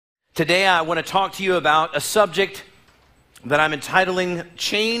Today I want to talk to you about a subject that I'm entitling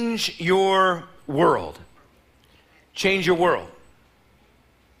Change Your World. Change Your World.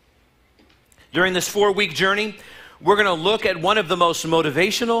 During this 4-week journey, we're going to look at one of the most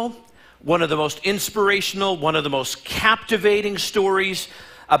motivational, one of the most inspirational, one of the most captivating stories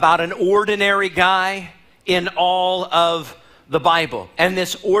about an ordinary guy in all of the Bible. And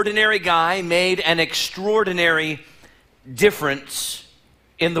this ordinary guy made an extraordinary difference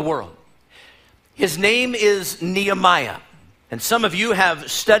in the world. His name is Nehemiah. And some of you have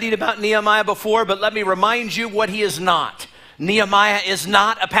studied about Nehemiah before, but let me remind you what he is not. Nehemiah is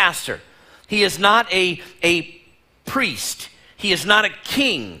not a pastor. He is not a priest. He is not a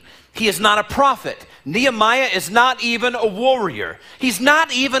king. He is not a prophet. Nehemiah is not even a warrior. He's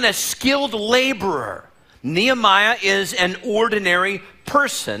not even a skilled laborer. Nehemiah is an ordinary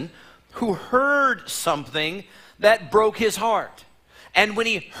person who heard something that broke his heart. And when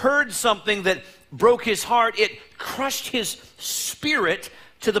he heard something that broke his heart, it crushed his spirit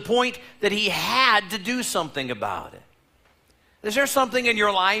to the point that he had to do something about it. Is there something in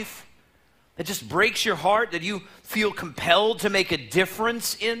your life that just breaks your heart, that you feel compelled to make a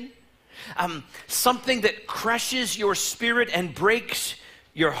difference in? Something that crushes your spirit and breaks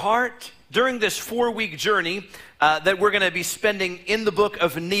your heart? During this 4-week journey that we're going to be spending in the book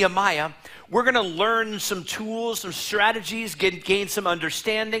of Nehemiah, we're going to learn some tools, some strategies, gain some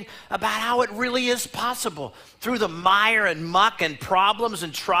understanding about how it really is possible through the mire and muck and problems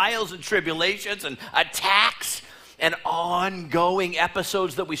and trials and tribulations and attacks and ongoing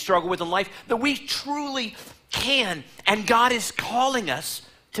episodes that we struggle with in life, that we truly can. And God is calling us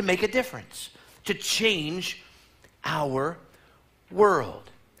to make a difference, to change our world.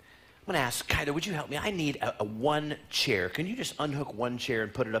 I'm going to ask, Kaida, would you help me? I need a one chair. Can you just unhook one chair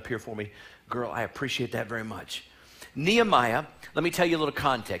and put it up here for me? Girl, I appreciate that very much. Nehemiah, let me tell you a little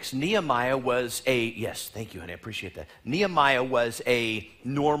context. Nehemiah was yes, thank you, honey, I appreciate that. Nehemiah was a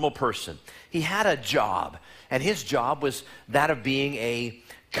normal person. He had a job, and his job was that of being a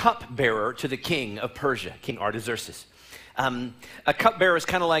cupbearer to the king of Persia, King Artaxerxes. A cupbearer is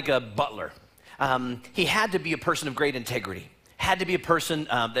kind of like a butler. He had to be a person of great integrity. Had to be a person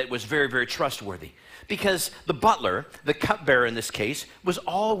that was very, very trustworthy. Because the butler, the cupbearer in this case, was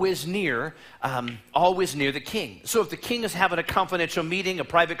always near the king. So if the king is having a confidential meeting, a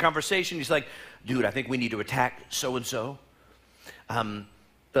private conversation, he's like, dude, I think we need to attack so-and-so.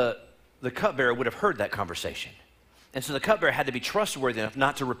 The cupbearer would have heard that conversation. And so the cupbearer had to be trustworthy enough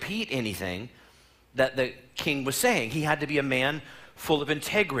not to repeat anything that the king was saying. He had to be a man full of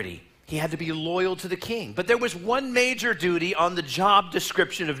integrity. He had to be loyal to the king. But there was one major duty on the job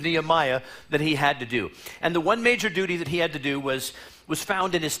description of Nehemiah that he had to do. And the one major duty that he had to do was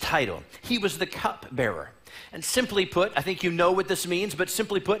found in his title. He was the cupbearer. And simply put, I think you know what this means, but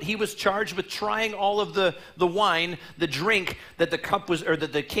simply put, he was charged with trying all of the wine, the drink that that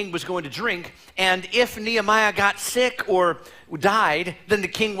the king was going to drink. And if Nehemiah got sick or died, then the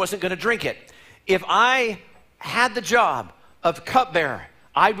king wasn't going to drink it. If I had the job of cupbearer,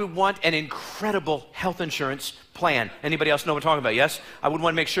 I would want an incredible health insurance plan. Anybody else know what I'm talking about? Yes? I would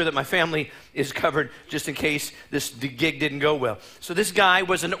want to make sure that my family is covered just in case the gig didn't go well. So this guy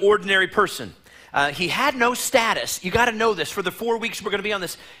was an ordinary person. He had no status. You got to know this. For the 4 weeks we're going to be on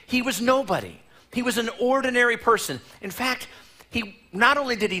this, he was nobody. He was an ordinary person. In fact, not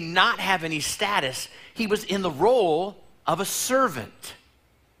only did he not have any status, he was in the role of a servant,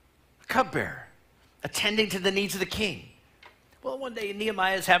 a cupbearer, attending to the needs of the king. Well, one day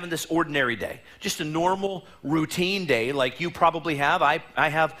Nehemiah is having this ordinary day, just a normal routine day like you probably have. I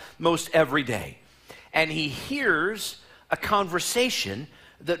have most every day. And he hears a conversation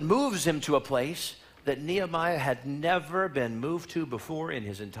that moves him to a place that Nehemiah had never been moved to before in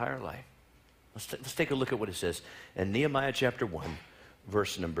his entire life. Let's take a look at what it says in Nehemiah chapter 1,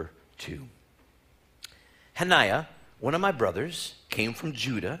 verse number 2. Hananiah, one of my brothers, came from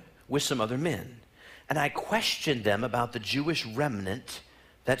Judah with some other men. And I questioned them about the Jewish remnant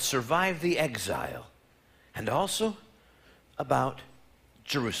that survived the exile, and also about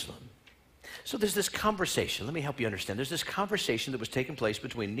Jerusalem. So there's this conversation. Let me help you understand. There's this conversation that was taking place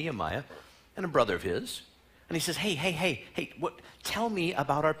between Nehemiah and a brother of his. And he says, hey, tell me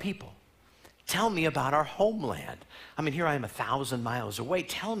about our people. Tell me about our homeland. I mean, here I am 1,000 miles away.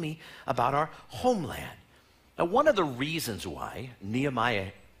 Tell me about our homeland. Now, one of the reasons why Nehemiah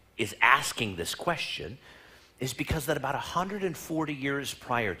is asking this question is because that about 140 years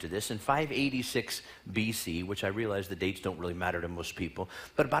prior to this, in 586 BC, which I realize the dates don't really matter to most people,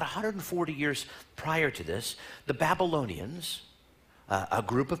 but about 140 years prior to this, the Babylonians, a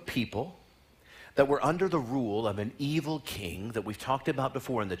group of people, that were under the rule of an evil king that we've talked about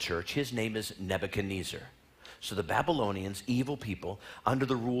before in the church. His name is Nebuchadnezzar. So the Babylonians, evil people, under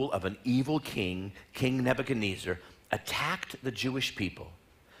the rule of an evil king, King Nebuchadnezzar, attacked the Jewish people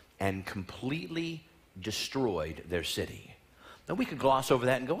and completely destroyed their city. Now we could gloss over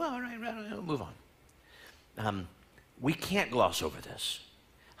that and go, well, all right, move on. We can't gloss over this.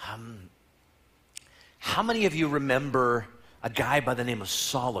 How many of you remember a guy by the name of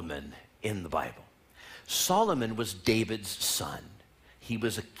Solomon in the Bible? Solomon was David's son. He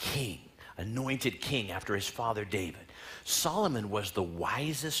was a king, anointed king after his father David. Solomon was the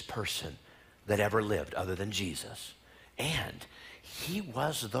wisest person that ever lived other than Jesus. And he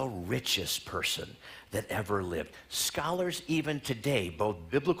was the richest person that ever lived. Scholars even today, both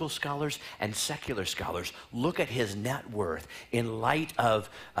biblical scholars and secular scholars, look at his net worth in light of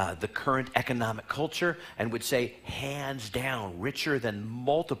the current economic culture and would say, hands down, richer than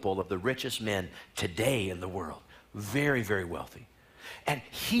multiple of the richest men today in the world. Very, very wealthy. And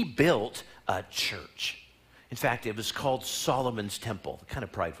he built a church. In fact, it was called Solomon's Temple. Kind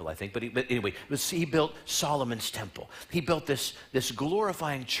of prideful, I think, but anyway, he built Solomon's Temple. He built this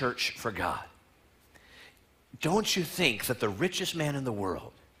glorifying church for God. Don't you think that the richest man in the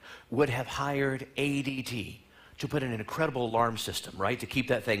world would have hired ADT to put in an incredible alarm system, right, to keep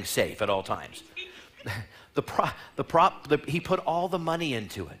that thing safe at all times? He put all the money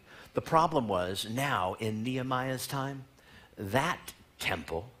into it. The problem was now in Nehemiah's time, that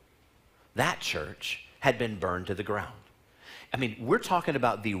temple, that church, had been burned to the ground. I mean, we're talking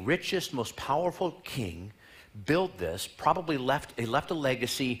about the richest, most powerful king built this, probably left a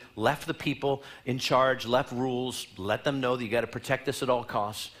legacy, left the people in charge, left rules, let them know that you got to protect this at all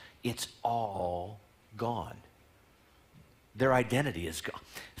costs. It's all gone. Their identity is gone.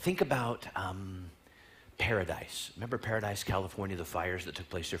 Think about Paradise. Remember Paradise, California, the fires that took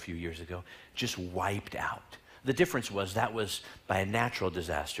place there a few years ago? Just wiped out. The difference was that was by a natural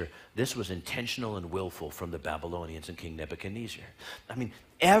disaster. This was intentional and willful from the Babylonians and King Nebuchadnezzar. I mean,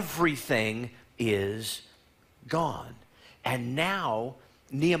 everything is gone. And now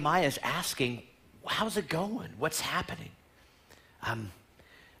Nehemiah is asking, how's it going? What's happening?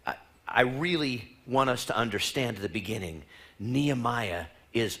 I really want us to understand at the beginning, Nehemiah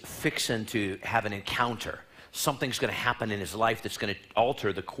is fixing to have an encounter. Something's going to happen in his life that's going to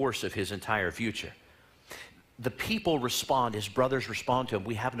alter the course of his entire future. The people respond, his brothers respond to him,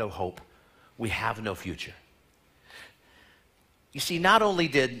 we have no hope, we have no future. You see, not only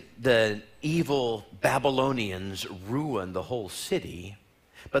did the evil Babylonians ruin the whole city,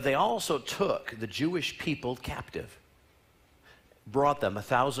 but they also took the Jewish people captive, brought them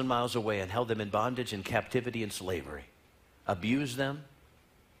 1,000 miles away and held them in bondage and captivity and slavery, abused them,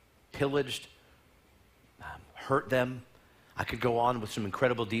 pillaged, hurt them. I could go on with some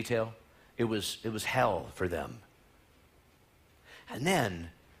incredible detail. It was hell for them. And then,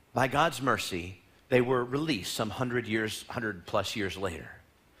 by God's mercy, they were released some 100 plus years later.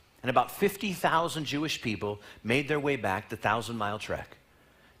 And about 50,000 Jewish people made their way back the 1,000-mile trek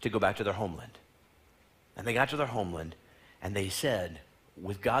to go back to their homeland. And they got to their homeland, and they said,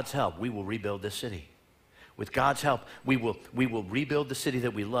 with God's help, we will rebuild this city. With God's help, we will rebuild the city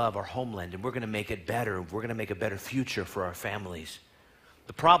that we love, our homeland, and we're going to make it better. We're going to make a better future for our families.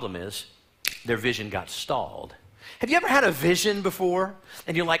 The problem is, their vision got stalled. Have you ever had a vision before?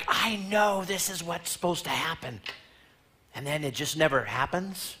 And you're like, I know this is what's supposed to happen. And then it just never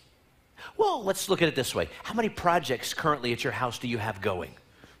happens? Well, let's look at it this way. How many projects currently at your house do you have going?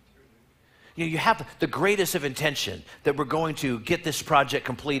 You have the greatest of intention that we're going to get this project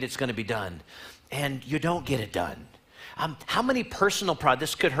complete, it's going to be done. And you don't get it done. How many personal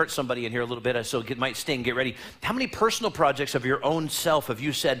projects, this could hurt somebody in here a little bit, so it might sting, get ready. How many personal projects of your own self have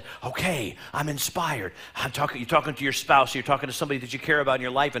you said, okay, I'm inspired. You're talking to your spouse, you're talking to somebody that you care about in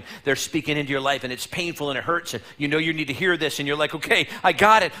your life, and they're speaking into your life, and it's painful and it hurts, and you know you need to hear this, and you're like, okay, I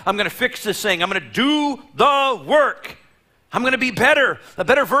got it. I'm going to fix this thing. I'm going to do the work. I'm going to be better, a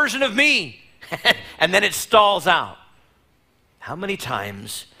better version of me. And then it stalls out. How many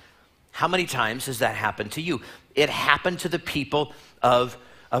times has that happened to you? It happened to the people of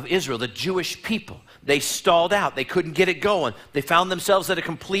Israel, the Jewish people. They stalled out. They couldn't get it going. They found themselves at a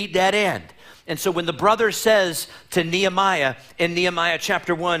complete dead end. And so when the brother says to Nehemiah, in Nehemiah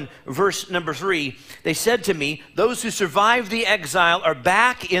chapter 1, verse number 3, they said to me, those who survived the exile are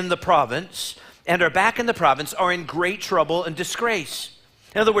back in the province, are in great trouble and disgrace.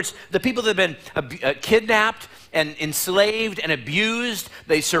 In other words, the people that have been kidnapped and enslaved and abused,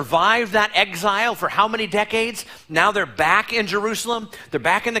 they survived that exile for how many decades? Now they're back in Jerusalem. They're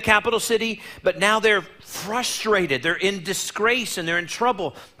back in the capital city, but now they're frustrated. They're in disgrace and they're in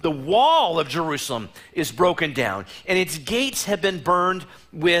trouble. The wall of Jerusalem is broken down and its gates have been burned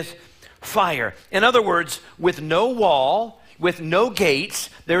with fire. In other words, with no wall, with no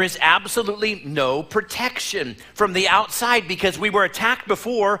gates, there is absolutely no protection from the outside because we were attacked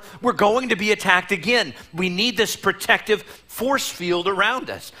before, we're going to be attacked again. We need this protective force field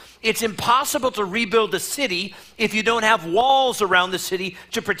around us. It's impossible to rebuild a city if you don't have walls around the city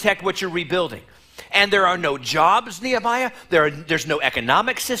to protect what you're rebuilding. And there are no jobs, Nehemiah. There's no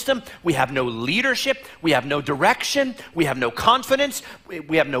economic system. We have no leadership. We have no direction. We have no confidence.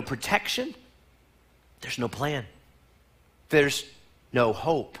 We have no protection. There's no plan. There's no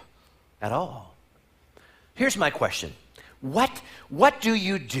hope at all. Here's my question. What do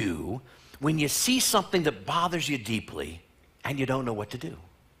you do when you see something that bothers you deeply and you don't know what to do?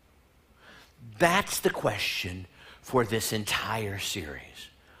 That's the question for this entire series.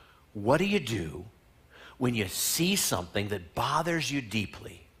 What do you do when you see something that bothers you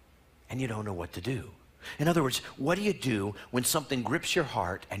deeply and you don't know what to do? In other words, what do you do when something grips your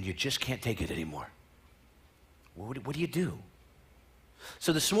heart and you just can't take it anymore? What do you do?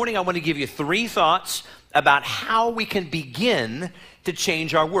 So this morning I want to give you 3 thoughts about how we can begin to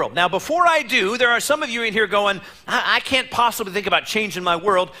change our world. Now before I do, there are some of you in here going, I can't possibly think about changing my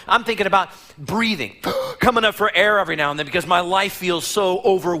world. I'm thinking about breathing, coming up for air every now and then because my life feels so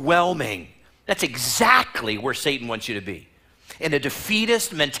overwhelming. That's exactly where Satan wants you to be. In a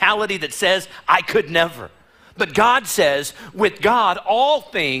defeatist mentality that says, I could never. But God says, with God, all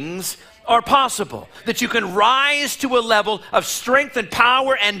things are possible, that you can rise to a level of strength and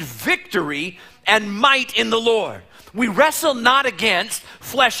power and victory and might in the Lord. We wrestle not against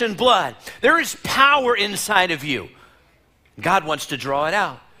flesh and blood. There is power inside of you. God wants to draw it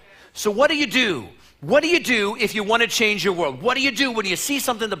out. So what do you do? What do you do if you want to change your world? What do you do when you see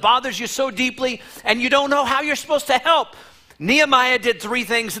something that bothers you so deeply and you don't know how you're supposed to help? Nehemiah did 3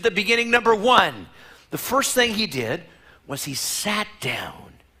 things at the beginning. Number 1, the first thing he did was he sat down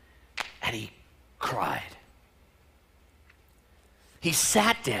and he cried. He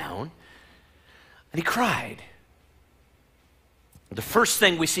sat down and he cried. The first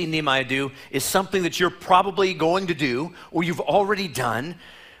thing we see Nehemiah do is something that you're probably going to do, or you've already done,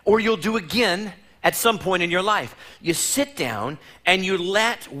 or you'll do again at some point in your life. You sit down and you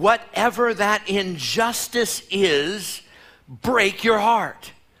let whatever that injustice is break your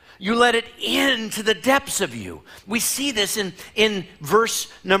heart. You let it into the depths of you. We see this in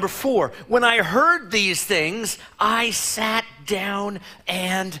verse number 4. When I heard these things, I sat down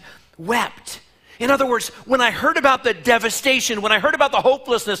and wept. In other words, when I heard about the devastation, when I heard about the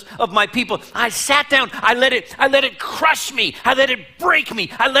hopelessness of my people, I sat down, I let it crush me, I let it break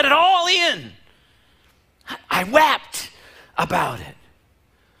me, I let it all in. I wept about it.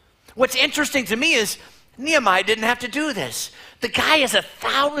 What's interesting to me is Nehemiah didn't have to do this. The guy is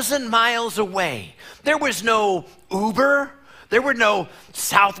 1,000 miles away. There was no Uber. There were no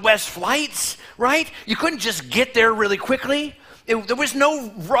Southwest flights, right? You couldn't just get there really quickly. There was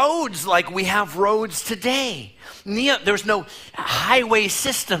no roads like we have roads today. There was no highway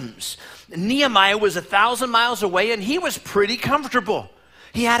systems. Nehemiah was 1,000 miles away and he was pretty comfortable.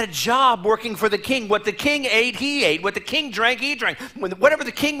 He had a job working for the king. What the king ate, he ate. What the king drank, he drank. Whatever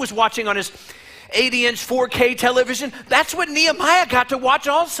the king was watching on his 80-inch 4K television, that's what Nehemiah got to watch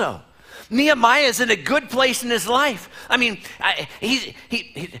also. Nehemiah is in a good place in his life. I mean, he's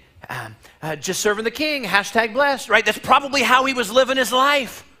just serving the king, #blessed, right? That's probably how he was living his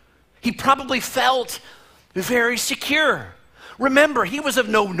life. He probably felt very secure. Remember, he was of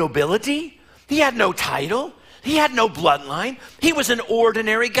no nobility. He had no title. He had no bloodline. He was an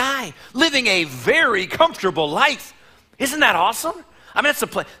ordinary guy living a very comfortable life. Isn't that awesome? I mean, that's the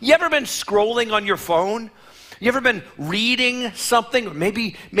place. You ever been scrolling on your phone? You ever been reading something?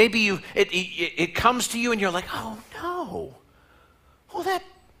 Maybe it comes to you and you're like, oh no. Well,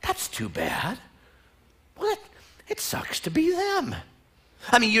 that's too bad. Well, it sucks to be them.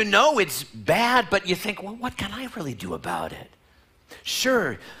 I mean, you know it's bad, but you think, well, what can I really do about it?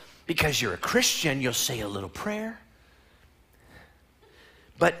 Sure, because you're a Christian, you'll say a little prayer.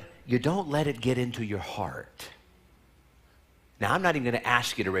 But you don't let it get into your heart. Now, I'm not even going to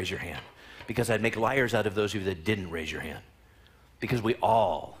ask you to raise your hand because I'd make liars out of those of you that didn't raise your hand, because we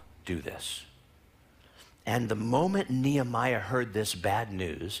all do this. And the moment Nehemiah heard this bad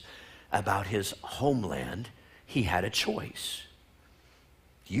news about his homeland, he had a choice.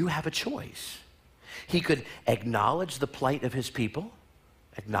 You have a choice. He could acknowledge the plight of his people,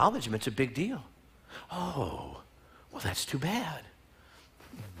 Acknowledgment's a big deal. Oh, well, that's too bad.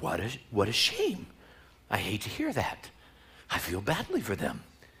 What a shame. I hate to hear that. I feel badly for them,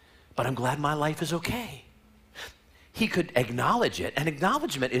 but I'm glad my life is okay. He could acknowledge it, and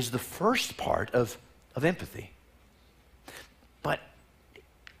acknowledgement is the first part of empathy. But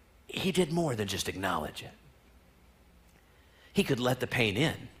he did more than just acknowledge it. He could let the pain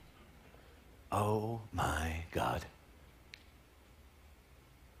in. Oh my God.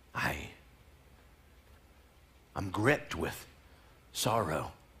 I'm gripped with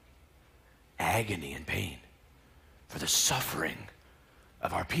sorrow, agony, and pain for the suffering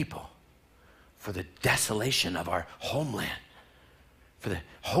of our people, for the desolation of our homeland, for the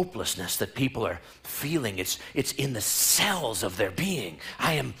hopelessness that people are feeling. It's in the cells of their being.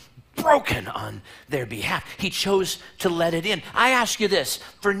 I am broken on their behalf. He chose to let it in. I ask you this,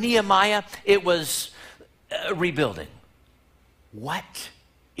 for Nehemiah, it was rebuilding. What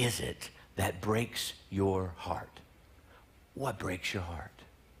is it that breaks your heart? What breaks your heart?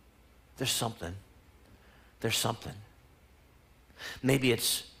 There's something. There's something. Maybe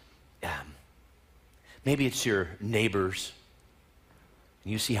it's your neighbors.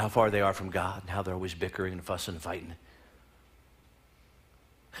 You see how far they are from God and how they're always bickering and fussing and fighting.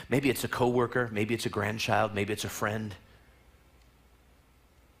 Maybe it's a coworker, maybe it's a grandchild, maybe it's a friend.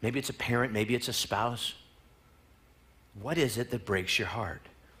 Maybe it's a parent, maybe it's a spouse. What is it that breaks your heart?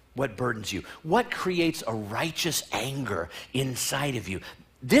 What burdens you? What creates a righteous anger inside of you?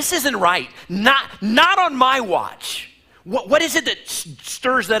 This isn't right. Not on my watch. What is it that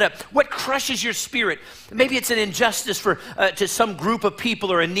stirs that up? What crushes your spirit? Maybe it's an injustice to some group of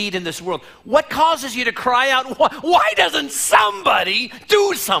people or a need in this world. What causes you to cry out, why doesn't somebody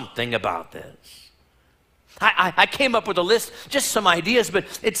do something about this? I came up with a list, just some ideas,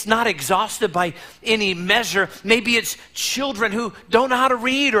 but it's not exhaustive by any measure. Maybe it's children who don't know how to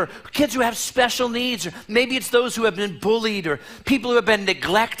read, or kids who have special needs, or maybe it's those who have been bullied, or people who have been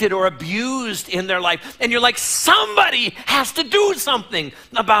neglected or abused in their life. And you're like, somebody has to do something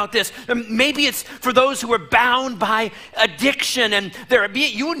about this. Maybe it's for those who are bound by addiction, and they're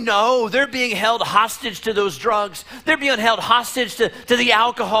being held hostage to those drugs. They're being held hostage to the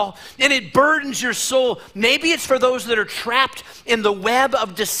alcohol, and it burdens your soul. Maybe it's for those that are trapped in the web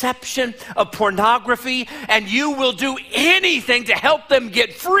of deception, of pornography, and you will do anything to help them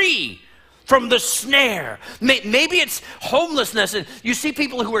get free from the snare. Maybe it's homelessness, and you see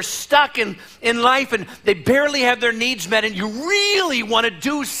people who are stuck in life and they barely have their needs met, and you really want to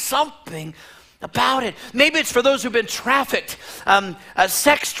do something about it. Maybe it's for those who've been trafficked,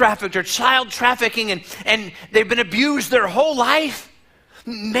 sex trafficked or child trafficking, and they've been abused their whole life.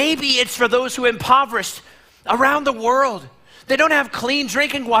 Maybe it's for those who are impoverished around the world. They don't have clean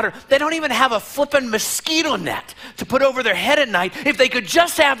drinking water. They don't even have a flippin' mosquito net to put over their head at night. If they could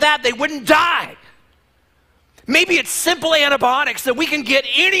just have that, they wouldn't die. Maybe it's simple antibiotics that we can get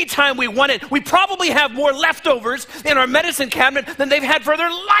anytime we want it. We probably have more leftovers in our medicine cabinet than they've had for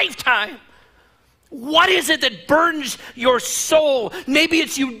their lifetime. What is it that burns your soul? Maybe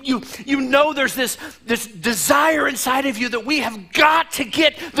it's you know there's this desire inside of you that we have got to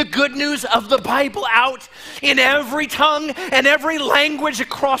get the good news of the Bible out in every tongue and every language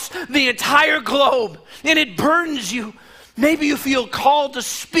across the entire globe. And it burns you. Maybe you feel called to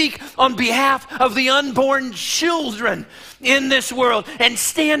speak on behalf of the unborn children in this world and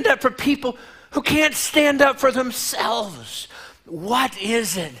stand up for people who can't stand up for themselves. What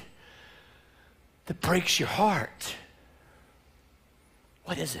is it that breaks your heart?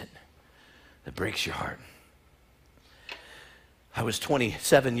 What is it that breaks your heart? I was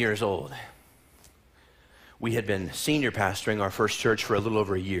 27 years old. We had been senior pastoring our first church for a little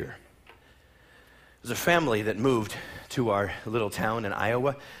over a year. It was a family that moved to our little town in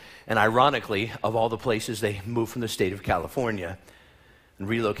Iowa, and ironically, of all the places, they moved from the state of California and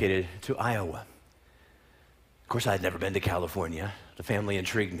relocated to Iowa. Of course, I had never been to California. The family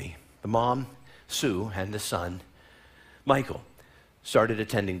intrigued me. The mom, Sue, and the son, Michael, started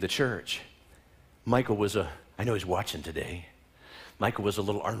attending the church. Michael was I know he's watching today. Michael was a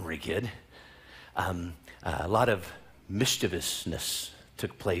little ornery kid. A lot of mischievousness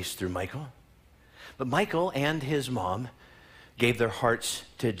took place through Michael. But Michael and his mom gave their hearts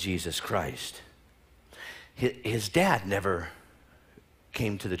to Jesus Christ. His dad never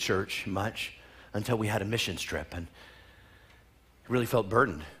came to the church much until we had a missions trip, and he really felt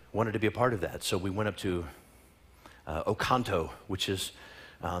burdened. Wanted to be a part of that. So we went up to Oconto, which is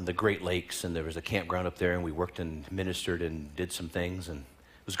on the Great Lakes, and there was a campground up there, and we worked and ministered and did some things, and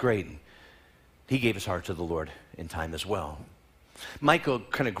it was great. And he gave his heart to the Lord in time as well. Michael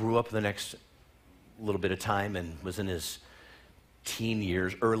kind of grew up the next little bit of time and was in his teen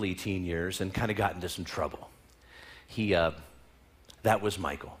years, early teen years, and kind of got into some trouble. That was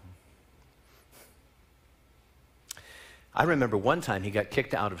Michael. I remember one time he got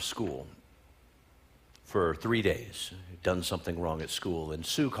kicked out of school for 3 days. He'd done something wrong at school, and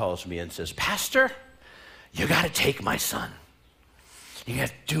Sue calls me and says, "Pastor, you got to take my son. You got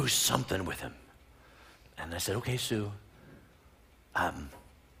to do something with him." And I said, "Okay, Sue."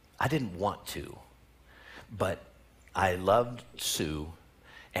 I didn't want to, but I loved Sue,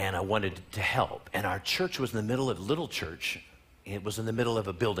 and I wanted to help. And our church was in the middle of a little church. It was in the middle of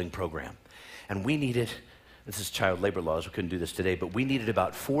a building program. And we needed, this is child labor laws, we couldn't do this today, but we needed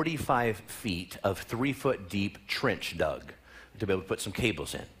about 45 feet of 3-foot deep trench dug to be able to put some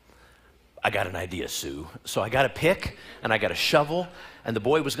cables in. I got an idea, Sue. So I got a pick and I got a shovel, and the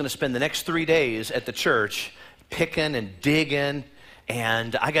boy was going to spend the next 3 days at the church picking and digging.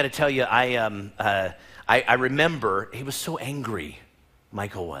 And I got to tell you, I remember he was so angry,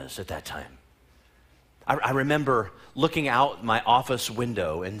 Michael was at that time. I remember looking out my office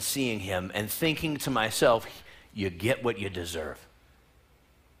window and seeing him and thinking to myself, you get what you deserve.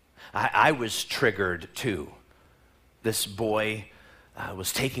 I was triggered too. This boy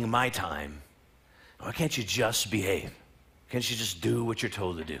was taking my time. Why can't you just behave? Can't you just do what you're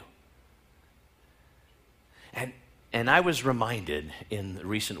told to do? And I was reminded in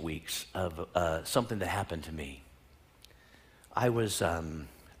recent weeks of something that happened to me. I was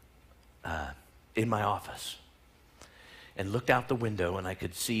in my office and looked out the window, and I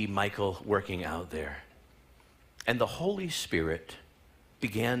could see Michael working out there. And the Holy Spirit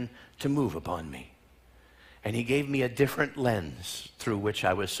began to move upon me. And he gave me a different lens through which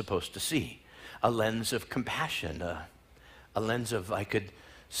I was supposed to see. A lens of compassion, a lens of I could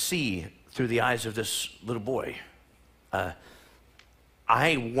see through the eyes of this little boy.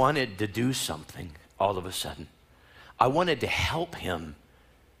 I wanted to do something all of a sudden. I wanted to help him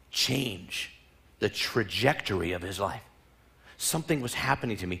change the trajectory of his life. Something was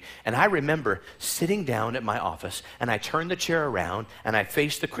happening to me. And I remember sitting down at my office, and I turned the chair around, and I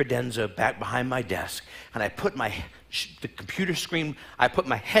faced the credenza back behind my desk, and I put the computer screen, I put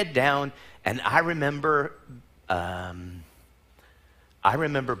my head down, and I remember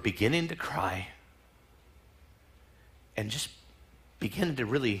beginning to cry and just beginning to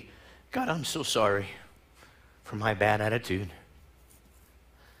really, God, I'm so sorry for my bad attitude.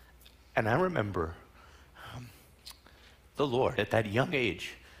 And I remember the Lord at that young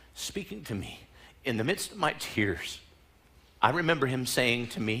age speaking to me in the midst of my tears. I remember him saying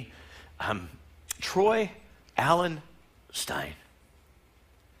to me, Troy Allen Stein,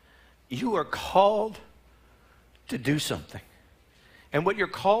 you are called to do something. And what you're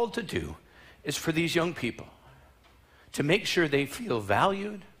called to do is for these young people to make sure they feel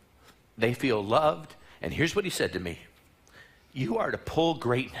valued, they feel loved. And here's what he said to me: you are to pull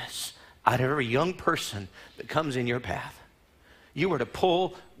greatness out of every young person that comes in your path. You are to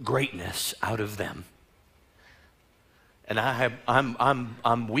pull greatness out of them. And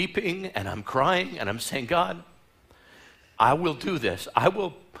I'm weeping and I'm crying and I'm saying, God, I will do this. I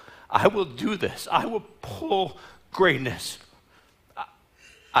will do this. I will pull greatness.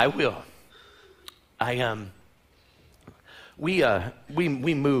 I will.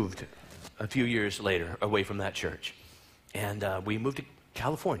 We moved a few years later away from that church, and we moved to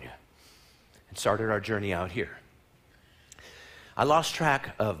California and started our journey out here. I lost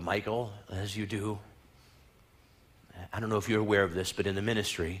track of Michael, as you do. I don't know if you're aware of this, but in the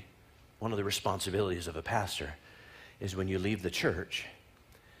ministry, one of the responsibilities of a pastor is when you leave the church,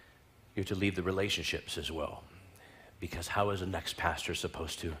 you're to leave the relationships as well. Because how is the next pastor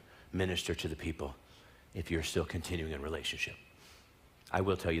supposed to minister to the people if you're still continuing in relationship? I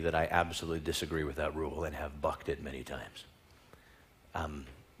will tell you that I absolutely disagree with that rule and have bucked it many times.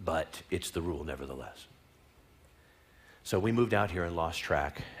 But it's the rule nevertheless. So we moved out here and lost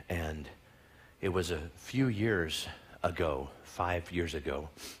track, and it was a few years ago, 5 years ago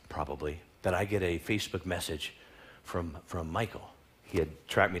probably, that I get a Facebook message from Michael. He had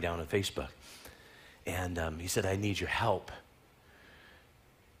tracked me down on Facebook, and he said, I need your help.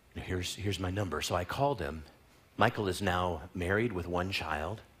 Here's my number. So I called him. Michael is now married with one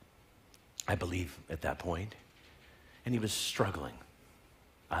child, I believe at that point, and he was struggling.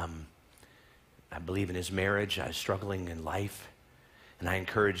 I believe in his marriage. I was struggling in life, and I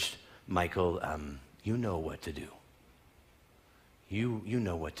encouraged Michael, you know what to do. You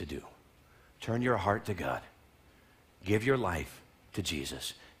know what to do. Turn your heart to God. Give your life to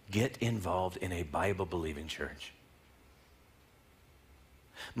Jesus. Get involved in a Bible-believing church.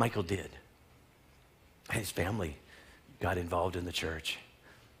 Michael did. His family got involved in the church.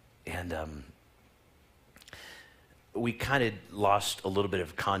 And we kind of lost a little bit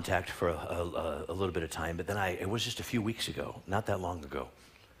of contact for a little bit of time, but then it was just a few weeks ago, not that long ago,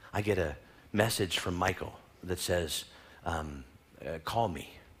 I get a message from Michael that says, call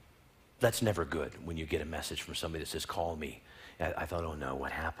me. That's never good when you get a message from somebody that says, call me. I thought, oh no,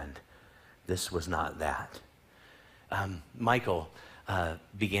 what happened? This was not that. Michael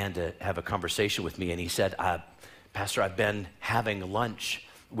began to have a conversation with me, and he said, Pastor, I've been having lunch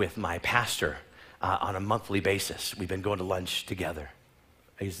with my pastor on a monthly basis. We've been going to lunch together.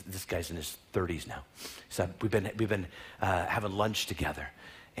 This guy's in his 30s now. So we've been having lunch together.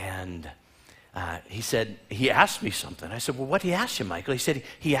 And he said, he asked me something. I said, well, what did he ask you, Michael? He said,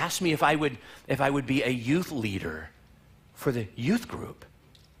 he asked me if I would be a youth leader for the youth group.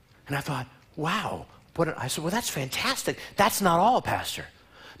 And I thought, wow. I said, well, that's fantastic. That's not all, Pastor.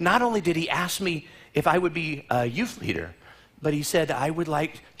 Not only did he ask me if I would be a youth leader, but he said, I would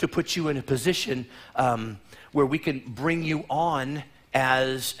like to put you in a position where we can bring you on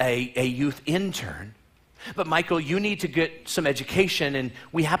as a youth intern. But Michael, you need to get some education, and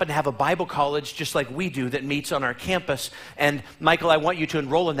we happen to have a Bible college just like we do that meets on our campus. And Michael, I want you to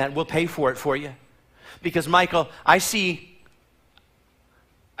enroll in that. We'll pay for it for you. Because Michael, I see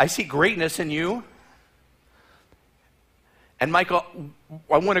greatness in you. And Michael,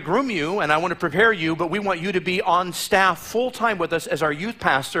 I want to groom you and I want to prepare you, but we want you to be on staff full-time with us as our youth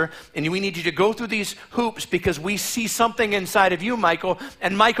pastor, and we need you to go through these hoops because we see something inside of you, Michael.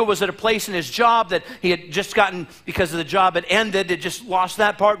 And Michael was at a place in his job that he had just gotten, because of the job had ended, had just lost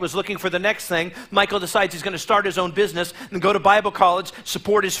that part, was looking for the next thing. Michael decides he's going to start his own business and go to Bible college,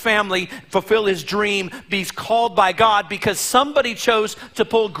 support his family, fulfill his dream, be called by God because somebody chose to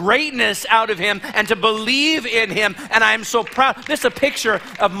pull greatness out of him and to believe in him. And I am so proud. This is a picture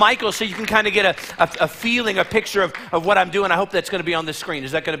of Michael so you can kind of get a feeling, a picture of what I'm doing. I hope that's going to be on the screen.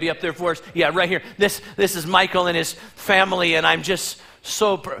 Is that going to be up there for us? Yeah, right here. This is Michael and his family, and I'm just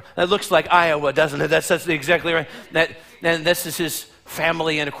so, it looks like Iowa, doesn't it? That's exactly right. And this is his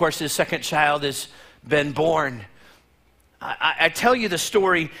family, and of course his second child has been born. I tell you the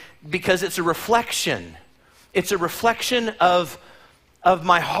story because it's a reflection. It's a reflection of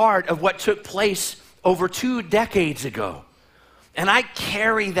my heart, of what took place over 2 decades ago. And I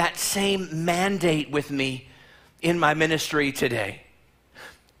carry that same mandate with me in my ministry today.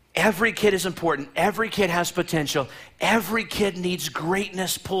 Every kid is important. Every kid has potential. Every kid needs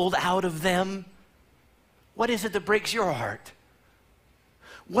greatness pulled out of them. What is it that breaks your heart?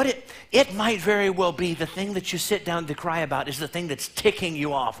 It might very well be the thing that you sit down to cry about is the thing that's ticking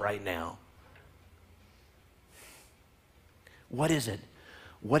you off right now. What is it?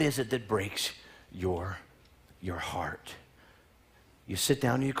 What is it that breaks your heart? You sit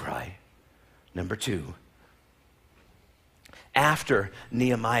down and you cry. Number 2, after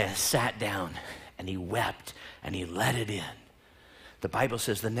Nehemiah sat down and he wept and he let it in, the Bible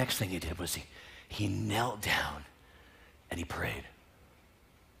says the next thing he did was he knelt down and he prayed.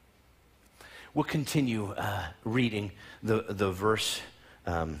 We'll continue reading the verse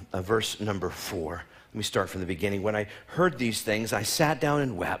number 4. Let me start from the beginning. When I heard these things, I sat down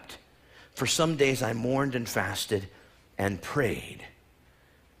and wept. For some days I mourned and fasted and prayed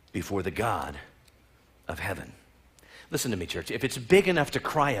before the God of heaven. Listen to me, church. If it's big enough to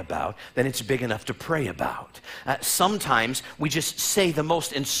cry about, then it's big enough to pray about. Sometimes we just say the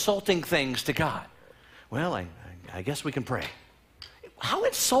most insulting things to God. Well, I guess we can pray. How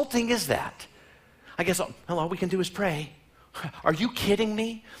insulting is that? I guess all we can do is pray. Are you kidding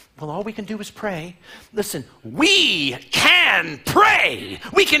me? Well, all we can do is pray. Listen, we can pray.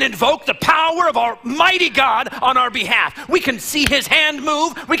 We can invoke the power of our mighty God on our behalf. We can see his hand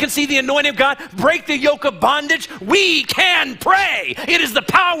move. We can see the anointing of God break the yoke of bondage. We can pray. It is the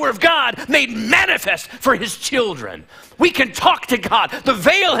power of God made manifest for his children. We can talk to God. The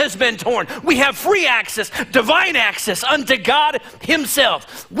veil has been torn. We have free access, divine access unto God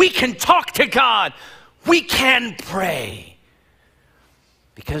himself. We can talk to God. We can pray.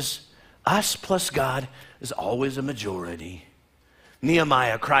 Because us plus God is always a majority.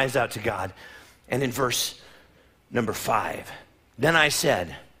 Nehemiah cries out to God. And in verse number 5, then I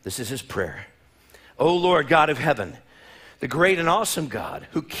said, this is his prayer, O Lord God of heaven, the great and awesome God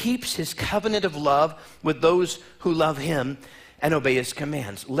who keeps his covenant of love with those who love him and obey his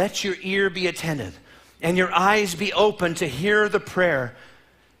commands. Let your ear be attentive and your eyes be open to hear the prayer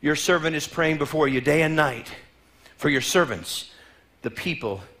your servant is praying before you day and night for your servants, the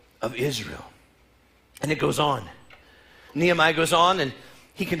people of Israel. And it goes on. Nehemiah goes on and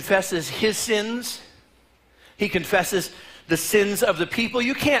he confesses his sins. He confesses the sins of the people.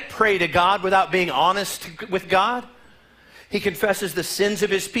 You can't pray to God without being honest with God. He confesses the sins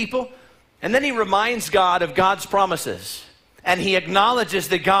of his people. And then he reminds God of God's promises. And he acknowledges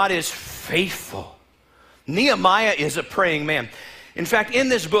that God is faithful. Nehemiah is a praying man. In fact, in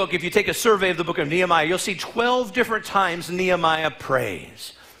this book, if you take a survey of the book of Nehemiah, you'll see 12 different times Nehemiah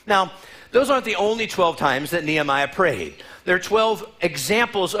prays. Now, those aren't the only 12 times that Nehemiah prayed. There are 12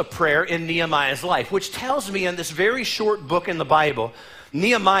 examples of prayer in Nehemiah's life, which tells me in this very short book in the Bible,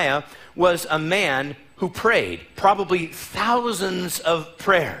 Nehemiah was a man who prayed, probably thousands of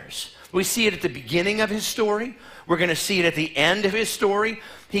prayers. We see it at the beginning of his story. We're going to see it at the end of his story.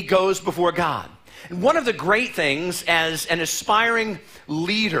 He goes before God. And one of the great things as an aspiring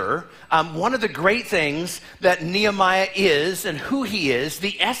leader, one of the great things that Nehemiah is and who he is,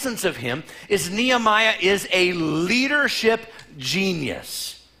 the essence of him, is Nehemiah is a leadership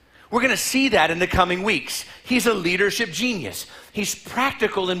genius. We're going to see that in the coming weeks. He's a leadership genius. He's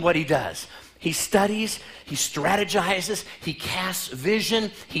practical in what he does. He studies, he strategizes, he casts vision,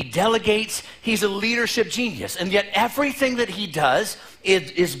 he delegates. He's a leadership genius. And yet everything that he does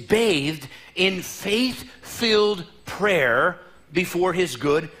is bathed in faith-filled prayer before his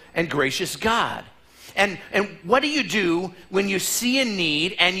good and gracious God. And what do you do when you see a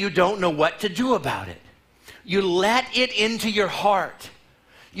need and you don't know what to do about it? You let it into your heart.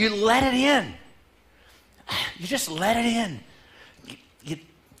 You let it in. You just let it in.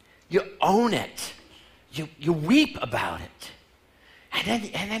 You own it. You weep about it. And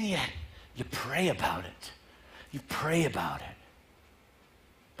then you pray about it. You pray about it.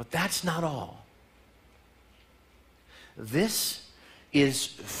 But that's not all. This is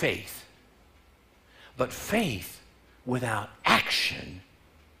faith. But faith without action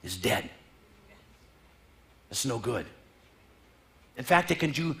is dead. It's no good. In fact, it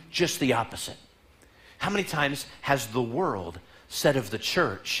can do just the opposite. How many times has the world said of the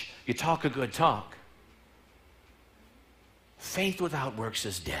church, you talk a good talk? Faith without works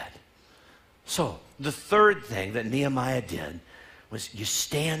is dead. So the third thing that Nehemiah did was you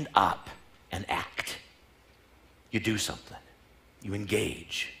stand up and act. You do something. You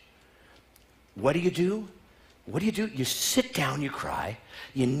engage. What do? You sit down, you cry,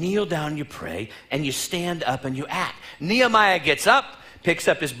 you kneel down, you pray, and you stand up and you act. Nehemiah gets up, picks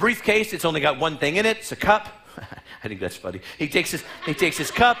up his briefcase. It's only got one thing in it. It's a cup. I think that's funny. He takes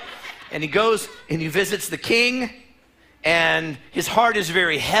his cup and he goes and he visits the king, and his heart is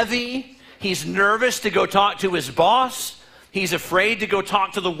very heavy. He's nervous to go talk to his boss. He's afraid to go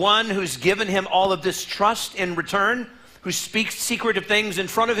talk to the one who's given him all of this trust in return, who speaks secretive things in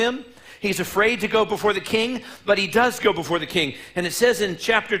front of him. He's afraid to go before the king, but he does go before the king. And it says in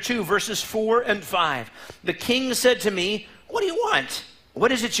chapter 2, verses 4 and 5, the king said to me, what do you want?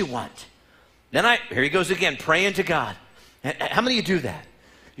 What is it you want? Then here he goes again, praying to God. How many of you do that?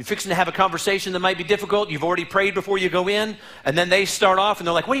 You're fixing to have a conversation that might be difficult. You've already prayed before you go in, and then they start off and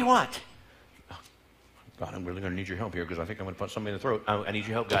they're like, what do you want? God, I'm really going to need your help here because I think I'm going to punch somebody in the throat. I need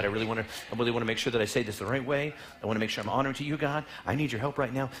your help, God. I really want to make sure that I say this the right way. I want to make sure I'm honoring to you, God. I need your help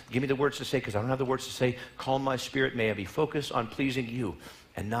right now. Give me the words to say because I don't have the words to say. Calm my spirit. May I be focused on pleasing you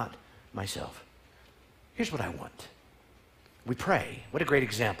and not myself. Here's what I want. We pray. What a great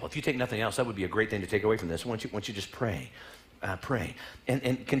example. If you take nothing else, that would be a great thing to take away from this. Once you just pray. Pray.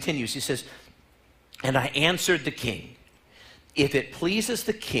 And continues. He says, and I answered the king, if it pleases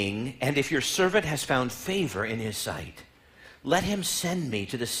the king, and if your servant has found favor in his sight, let him send me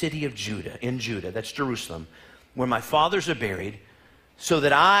to the city of Judah, in Judah, that's Jerusalem, where my fathers are buried, so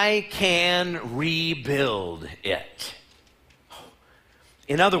that I can rebuild it.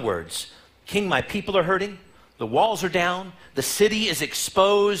 In other words, king, my people are hurting, the walls are down, the city is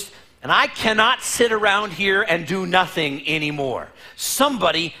exposed, and I cannot sit around here and do nothing anymore.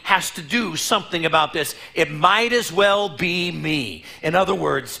 Somebody has to do something about this. It might as well be me. In other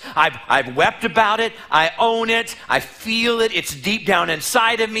words, I've wept about it. I own it. I feel it. It's deep down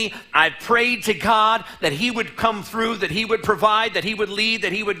inside of me. I've prayed to God that he would come through, that he would provide, that he would lead,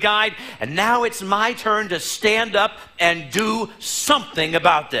 that he would guide. And now it's my turn to stand up and do something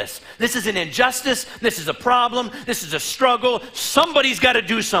about this. This is an injustice. This is a problem. This is a struggle. Somebody's got to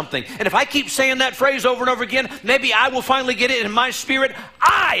do something. And if I keep saying that phrase over and over again, maybe I will finally get it in my spirit.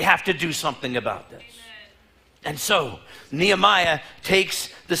 I have to do something about this. Amen. And so Nehemiah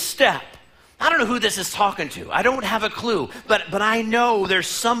takes the step. I don't know who this is talking to. I don't have a clue. But I know there's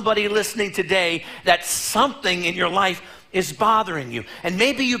somebody listening today that something in your life is bothering you. And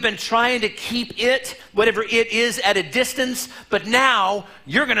maybe you've been trying to keep it, whatever it is, at a distance, but now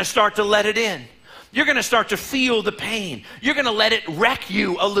you're going to start to let it in. You're going to start to feel the pain. You're going to let it wreck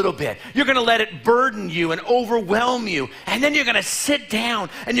you a little bit. You're going to let it burden you and overwhelm you. And then you're going to sit down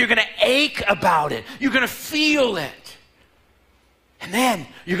and you're going to ache about it. You're going to feel it. And then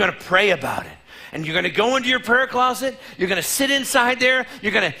you're going to pray about it. And you're going to go into your prayer closet. You're going to sit inside there.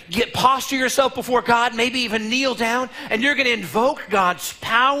 You're going to posture yourself before God, maybe even kneel down. And you're going to invoke God's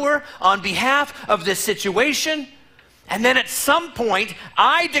power on behalf of this situation. And then at some point,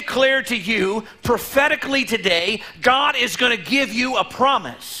 I declare to you prophetically today, God is going to give you a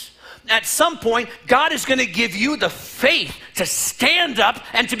promise. At some point, God is going to give you the faith to stand up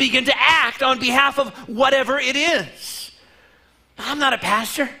and to begin to act on behalf of whatever it is. I'm not a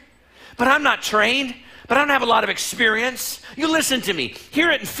pastor, but I'm not trained, but I don't have a lot of experience. You listen to me, hear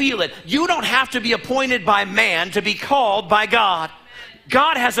it and feel it. You don't have to be appointed by man to be called by God.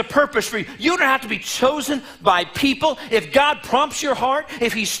 God has a purpose for you. You don't have to be chosen by people. If God prompts your heart,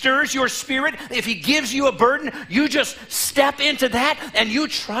 if he stirs your spirit, if he gives you a burden, you just step into that and you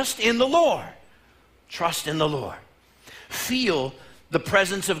trust in the Lord. Trust in the Lord. Feel the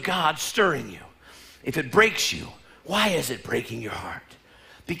presence of God stirring you. If it breaks you, why is it breaking your heart?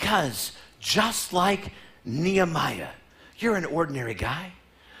 Because just like Nehemiah, you're an ordinary guy.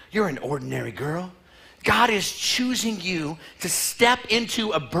 You're an ordinary girl. God is choosing you to step into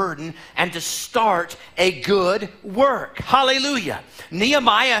a burden and to start a good work. Hallelujah.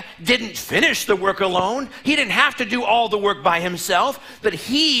 Nehemiah didn't finish the work alone. He didn't have to do all the work by himself, but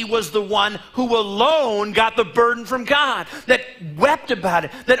he was the one who alone got the burden from God, that wept about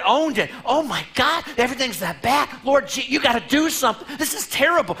it, that owned it. Oh my God, everything's that bad. Lord, you got to do something. This is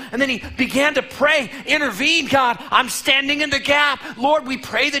terrible. And then he began to pray, intervene, God. I'm standing in the gap. Lord, we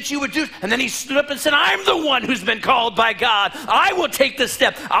pray that you would do. And then he stood up and said, I'm the one who's been called by God. I will take the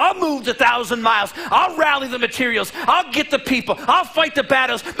step. I'll move the 1,000 miles. I'll rally the materials. I'll get the people. I'll fight the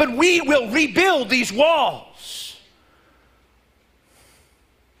battles, but we will rebuild these walls.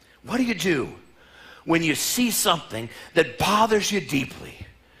 What do you do when you see something that bothers you deeply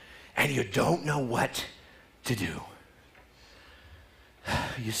and you don't know what to do?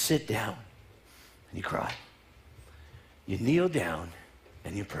 You sit down and you cry. You kneel down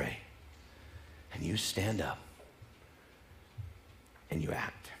and you pray. And you stand up and you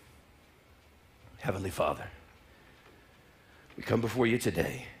act. Heavenly Father, we come before you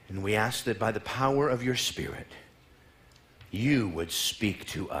today and we ask that by the power of your Spirit, you would speak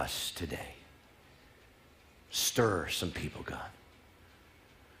to us today. Stir some people, God.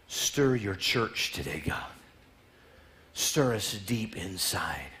 Stir your church today, God. Stir us deep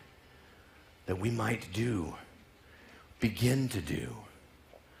inside that we might begin to do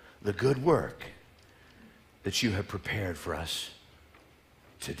the good work that you have prepared for us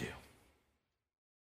to do.